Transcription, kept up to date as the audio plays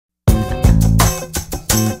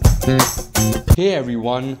Hey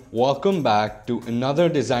everyone, welcome back to another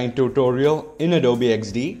design tutorial in Adobe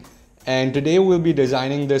Xd, and today we'll be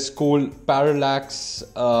designing this cool parallax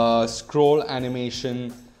scroll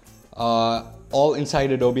animation all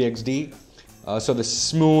inside Adobe Xd. So the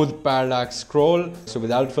smooth parallax scroll. So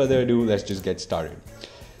without further ado, let's just get started.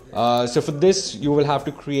 So for this you will have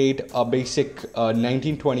to create a basic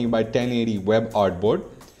 1920 by 1080 web artboard,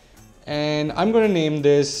 and I'm going to name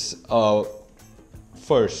this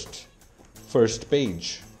first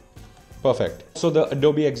page. Perfect. So the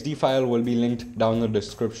Adobe Xd file will be linked down in the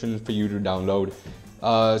description for you to download.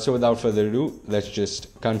 So without further ado, let's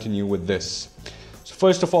just continue with this. So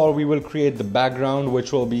first of all, we will create the background,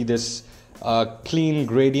 which will be this clean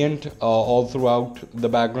gradient all throughout the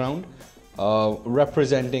background,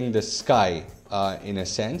 representing the sky in a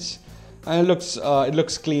sense. And it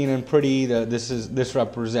looks clean and pretty. This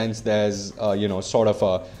represents there's sort of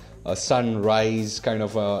a sunrise kind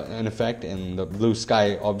of an effect in the blue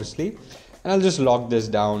sky, obviously. And I'll just lock this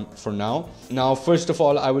down for now. Now, first of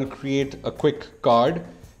all, I will create a quick card,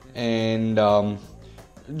 and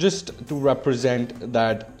just to represent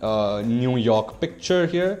that New York picture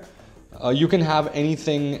here. You can have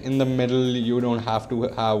anything in the middle. You don't have to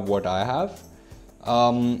have what I have.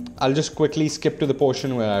 I'll just quickly skip to the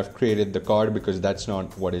portion where I've created the card because that's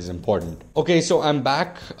not what is important. Okay, so I'm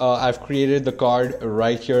back. I've created the card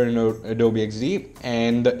right here in Adobe Xd,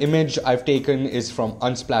 and the image I've taken is from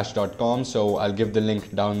unsplash.com, so I'll give the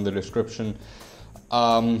link down in the description.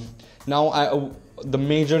 Now the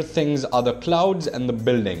major things are the clouds and the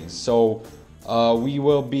buildings. So we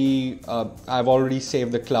will be I've already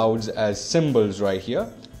saved the clouds as symbols right here.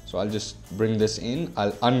 So I'll just bring this in.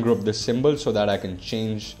 I'll ungroup the symbol so that I can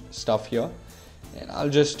change stuff here. And I'll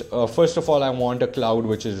just, first of all, I want a cloud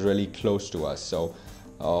which is really close to us. So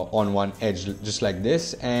on one edge, just like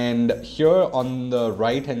this. And here on the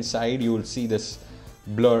right hand side, you will see this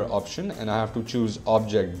blur option, and I have to choose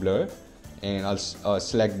object blur. And I'll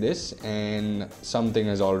select this, and something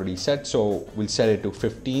is already set. So we'll set it to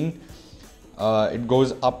 15. It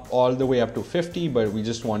goes up all the way up to 50, but we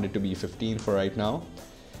just want it to be 15 for right now.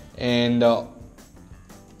 And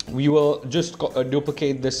we will just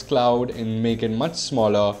duplicate this cloud and make it much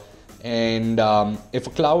smaller. And if a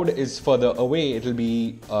cloud is further away, it will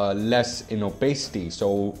be less in opacity.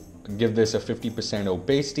 So give this a 50%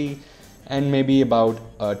 opacity and maybe about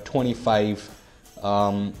 25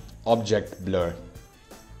 object blur.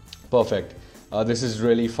 Perfect. This is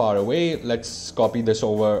really far away. Let's copy this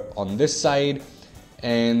over on this side,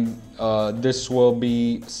 and this will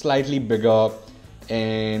be slightly bigger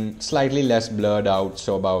and slightly less blurred out,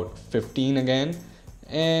 so about 15 again.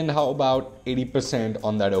 And how about 80%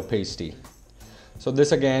 on that opacity? So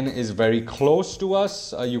this again is very close to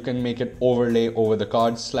us. You can make it overlay over the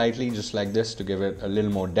card slightly, just like this, to give it a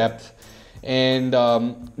little more depth. And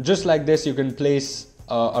just like this, you can place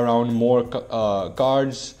around more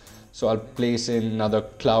cards. So I'll place in another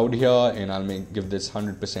cloud here, and I'll give this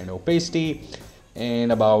 100% opacity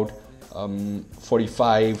and about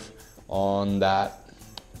 45 on that,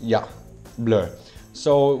 yeah, blur.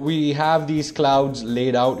 So we have these clouds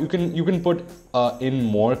laid out. You can put in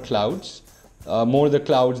more clouds. More the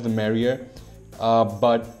clouds, the merrier.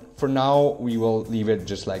 But for now, we will leave it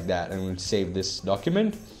just like that, and we'll save this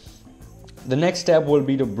document. The next step will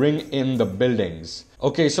be to bring in the buildings.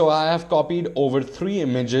 Okay, so I have copied over 3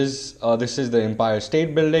 images. This is the Empire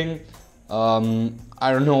State Building.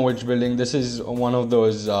 I don't know which building. This is one of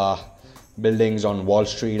those buildings on Wall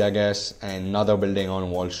Street, I guess, and another building on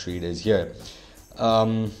Wall Street is here.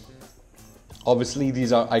 Obviously,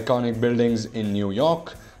 these are iconic buildings in New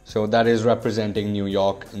York, so that is representing New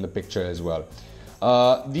York in the picture as well.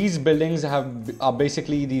 These buildings are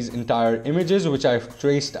basically these entire images which I've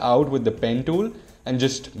traced out with the pen tool and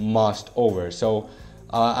just masked over. So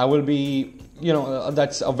I will be,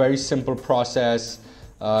 that's a very simple process.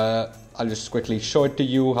 I'll just quickly show it to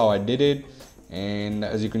you how I did it. And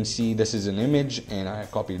as you can see, this is an image, and I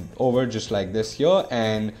copied over just like this here.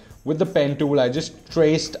 And with the pen tool, I just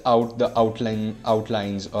traced out the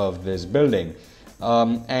outlines of this building.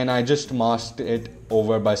 And I just masked it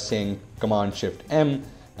over by saying Command-Shift-M,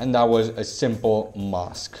 and that was a simple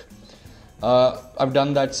mask. I've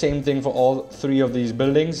done that same thing for all 3 of these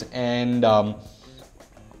buildings, and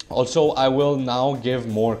also I will now give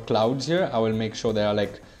more clouds here. I will make sure they are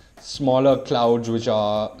like smaller clouds which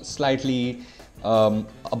are slightly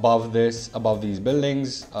above these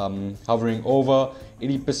buildings, hovering over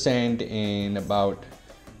 80% in about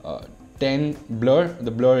 10 blur. The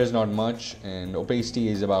blur is not much, and opacity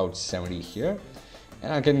is about 70 here.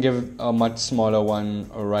 And I can give a much smaller one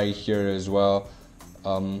right here as well.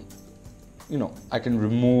 you know, I can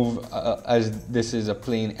remove, as this is a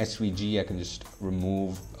plain SVG, I can just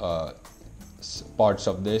remove parts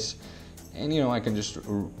of this, and you know, I can just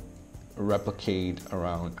replicate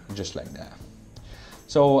around just like that.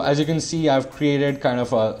 So as you can see, I've created kind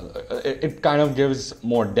of it kind of gives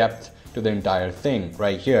more depth to the entire thing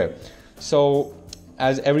right here. So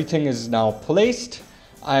as everything is now placed,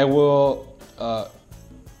 I will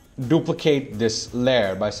duplicate this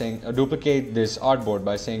layer by saying duplicate this artboard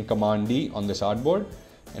by saying Command D on this artboard,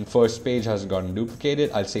 and first page has gotten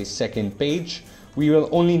duplicated. I'll say second page. We will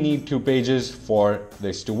only need 2 pages for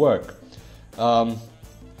this to work.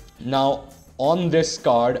 Now on this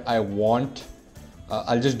card, I want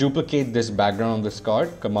I'll just duplicate this background on this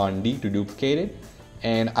card, Command D to duplicate it,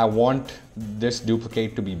 and I want this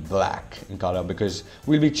duplicate to be black in color because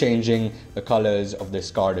we'll be changing the colors of this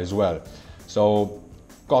card as well. So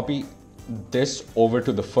copy this over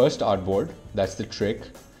to the first artboard, that's the trick,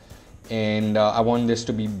 and I want this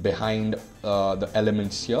to be behind the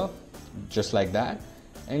elements here, just like that,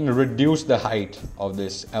 and reduce the height of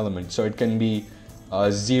this element. So it can be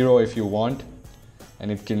 0 if you want, and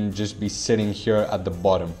it can just be sitting here at the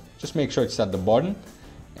bottom. Just make sure it's at the bottom,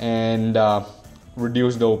 and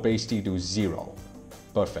reduce the opacity to 0.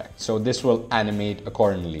 Perfect. So this will animate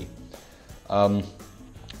accordingly. I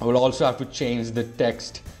will also have to change the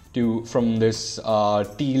text from this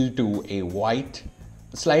teal to a white,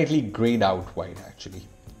 slightly grayed out white actually.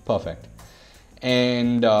 Perfect.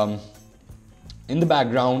 And in the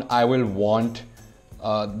background, I will want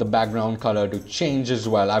the background color to change as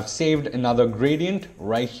well. I've saved another gradient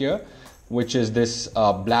right here, which is this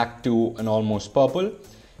black to an almost purple,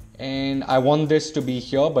 and I want this to be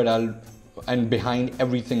here, but and behind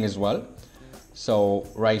everything as well. So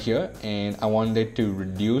right here, and I want it to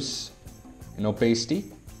reduce in opacity.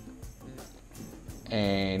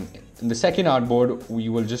 And in the second artboard, we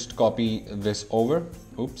will just copy this over.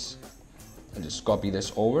 Oops. I'll just copy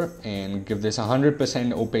this over and give this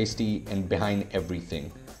 100% opacity and behind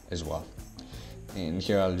everything as well. And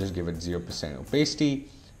here I'll just give it 0% opacity.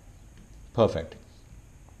 Perfect.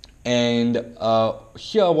 And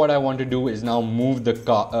here what I want to do is now move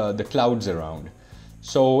the clouds around.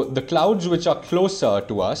 So the clouds which are closer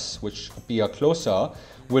to us, which appear closer,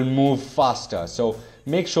 will move faster. So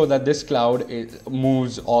make sure that this cloud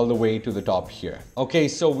moves all the way to the top here. Okay,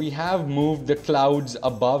 so we have moved the clouds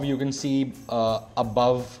above. You can see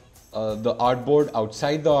above the artboard,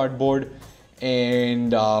 outside the artboard,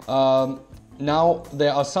 and now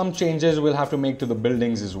there are some changes we'll have to make to the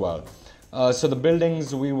buildings as well. So the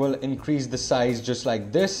buildings, we will increase the size just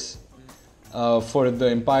like this for the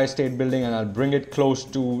Empire State Building, and I'll bring it close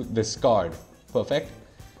to this card. Perfect.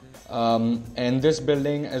 And this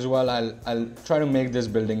building as well, I'll try to make this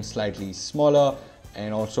building slightly smaller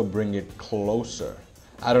and also bring it closer.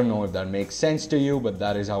 I don't know if that makes sense to you, but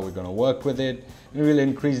that is how we're going to work with it. And we'll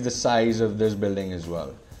increase the size of this building as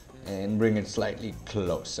well and bring it slightly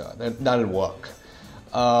closer. That'll work.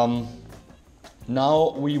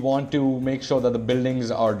 Now we want to make sure that the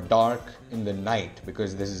buildings are dark in the night,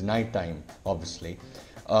 because this is nighttime, obviously.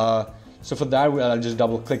 So for that, I'll just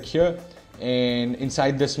double click here. And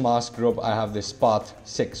inside this mask group, I have this path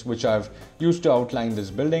 6, which I've used to outline this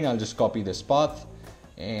building. I'll just copy this path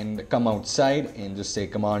and come outside and just say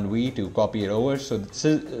Command V to copy it over. So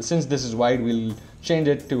since this is white, we'll change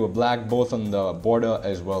it to a black, both on the border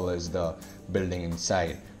as well as the building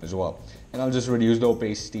inside as well. And I'll just reduce the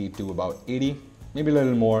opacity to about 80, maybe a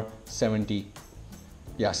little more, 70.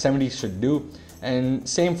 Yeah, 70 should do. And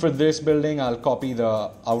same for this building, I'll copy the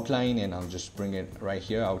outline and I'll just bring it right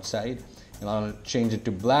here outside. And I'll change it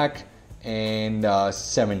to black and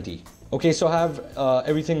 70. Okay, so I have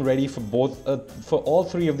everything ready for for all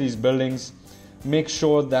 3 of these buildings. Make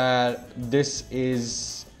sure that this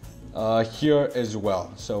is here as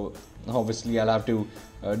well. So obviously I'll have to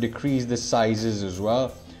decrease the sizes as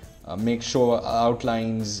well. Make sure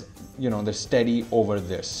outlines, you know, they're steady over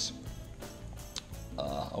this.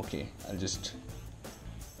 Okay, I'll just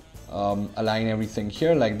align everything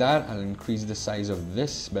here like that. I'll increase the size of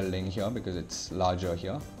this building here because it's larger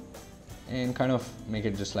here, and kind of make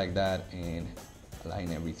it just like that and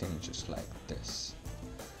align everything just like this.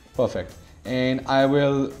 Perfect. And I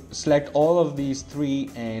will select all of these 3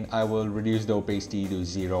 and I will reduce the opacity to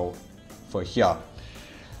 0 for here.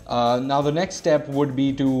 Now the next step would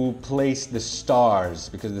be to place the stars,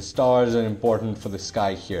 because the stars are important for the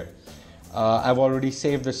sky here. I've already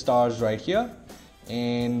saved the stars right here,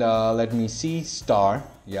 and let me see, star,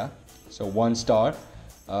 yeah, so 1 star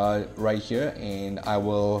right here, and I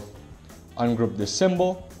will ungroup this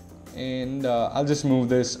symbol, and I'll just move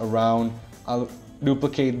this around. I'll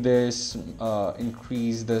duplicate this,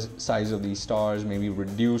 increase the size of these stars, maybe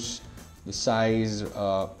reduce the size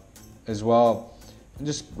as well.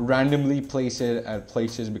 Just randomly place it at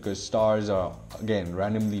places because stars are again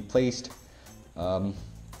randomly placed.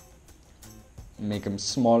 Make them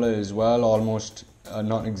smaller as well, almost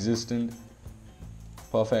non-existent.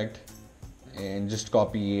 Perfect. And just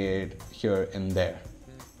copy it here and there.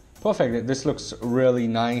 Perfect. This looks really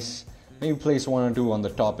nice. Maybe place one or two on the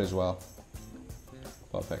top as well.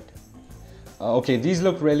 Perfect. Okay, these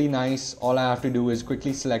look really nice. All I have to do is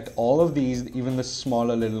quickly select all of these, even the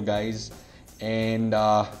smaller little guys, and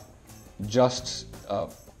just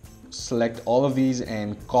select all of these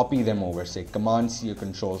and copy them over. Say Command C or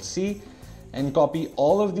Control C and copy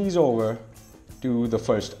all of these over to the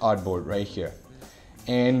first artboard right here.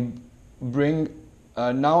 And bring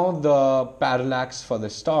now the parallax for the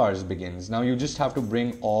stars begins. Now you just have to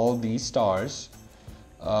bring all these stars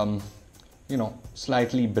you know,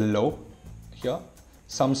 slightly below here.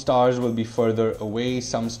 Some stars will be further away,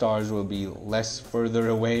 some stars will be less further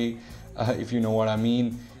away, if you know what I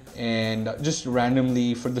mean. And just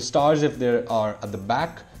randomly for the stars, if they are at the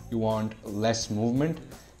back, you want less movement,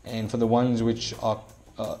 and for the ones which are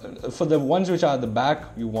at the back,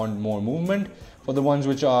 you want more movement. For the ones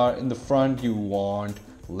which are in the front, you want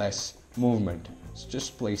less movement. So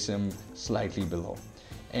just place them slightly below.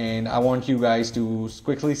 And I want you guys to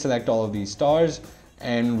quickly select all of these stars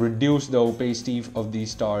and reduce the opacity of these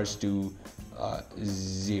stars to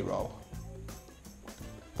 0.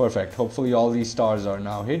 Perfect. Hopefully all these stars are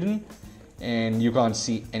now hidden and you can't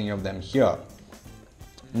see any of them here.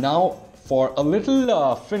 Now for a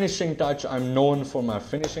little finishing touch, I'm known for my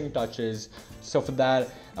finishing touches. So for that,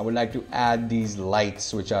 I would like to add these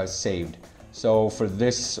lights which I've saved. So for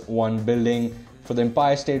this one building, for the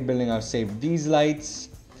Empire State Building, I've saved these lights.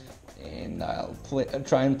 And I'll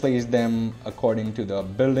try and place them according to the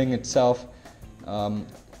building itself.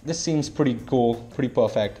 This seems pretty cool, pretty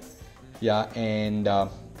perfect. Yeah, and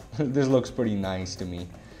this looks pretty nice to me.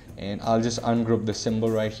 And I'll just ungroup the symbol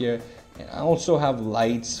right here. And I also have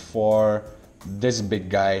lights for this big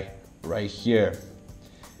guy right here.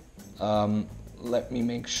 Let me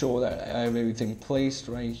make sure that I have everything placed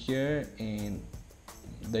right here. And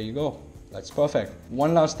there you go. That's perfect.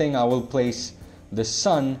 One last thing, I will place the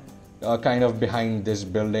sun kind of behind this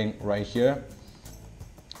building right here,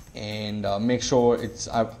 and make sure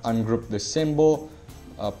I've ungrouped the symbol.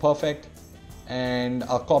 Perfect. And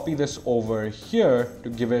I'll copy this over here to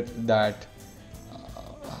give it that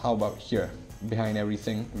how about here behind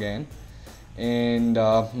everything again, and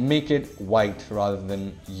make it white rather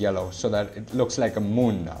than yellow so that it looks like a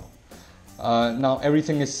moon now. Now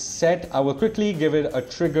everything is set. I will quickly give it a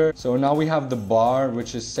trigger. So now we have the bar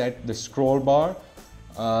which is set, the scroll bar.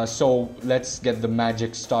 So let's get the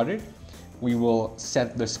magic started. We will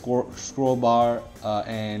set the scroll bar,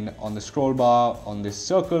 and on the scroll bar on this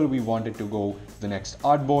circle we want it to go to the next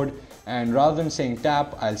artboard, and rather than saying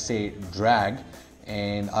tap, I'll say drag,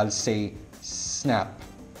 and I'll say snap,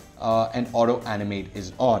 and auto animate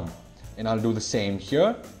is on, and I'll do the same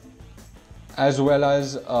here, as well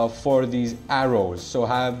as for these arrows. So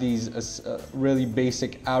I have these really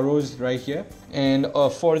basic arrows right here, and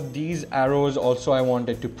for these arrows also I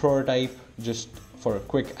wanted to prototype just for a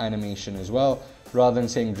quick animation as well. Rather than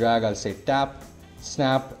saying drag, I'll say tap,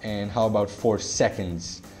 snap, and how about 4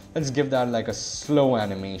 seconds. Let's give that like a slow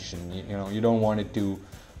animation. You know, you don't want it to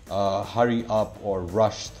hurry up or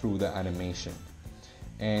rush through the animation.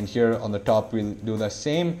 And here on the top we'll do the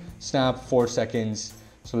same, snap, 4 seconds.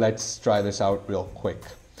 So let's try this out real quick.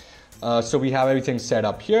 So we have everything set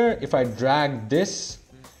up here. If I drag this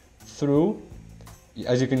through,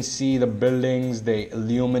 as you can see, the buildings, they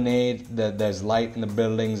illuminate, there's light in the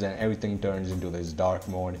buildings, and everything turns into this dark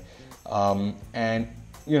mode. And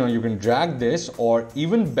you know, you can drag this, or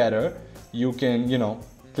even better, you can, you know,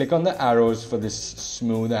 click on the arrows for this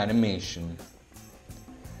smooth animation.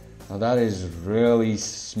 Now that is really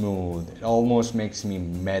smooth. It almost makes me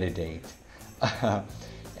meditate.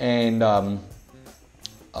 And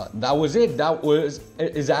that was it. That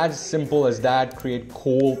is as simple as that. Create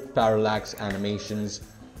cool parallax animations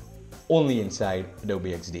only inside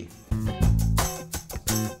Adobe Xd.